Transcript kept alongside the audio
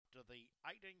to the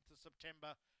 18th of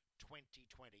September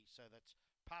 2020. So that's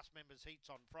past members heats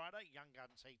on Friday, Young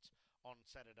Guns heats on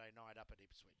Saturday night up at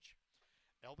Ipswich.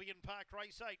 Albion-Park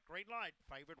Race 8, green light,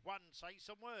 favourite 1, Say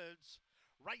Some Words.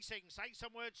 Racing, Say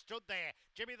Some Words stood there.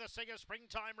 Jimmy the Singer,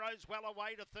 Springtime Rose well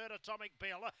away to third, Atomic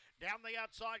Bill. Down the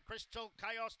outside, Crystal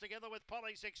Chaos together with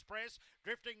Polly's Express.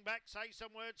 Drifting back, Say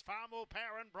Some Words, Far More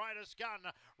Power and Brightest Gun.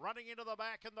 Running into the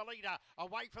back and the leader.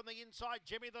 Away from the inside,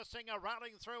 Jimmy the Singer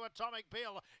rallying through Atomic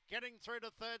Bill. Getting through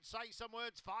to third, Say Some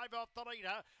Words, 5 off the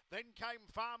leader. Then came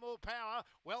Far More Power.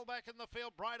 Well back in the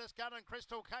field, Brightest Gun and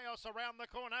Crystal Chaos around the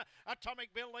corner.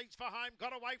 Atomic Bill leads for home.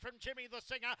 Got away from Jimmy the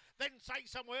Singer. Then Say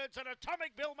Some Words and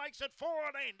Atomic Bill makes it 4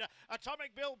 on end.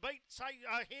 Atomic Bill beat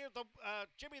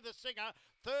Jimmy the Singer.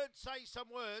 Third, Say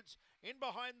Some Words. In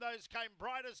behind those came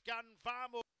Brightest Gun, Far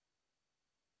More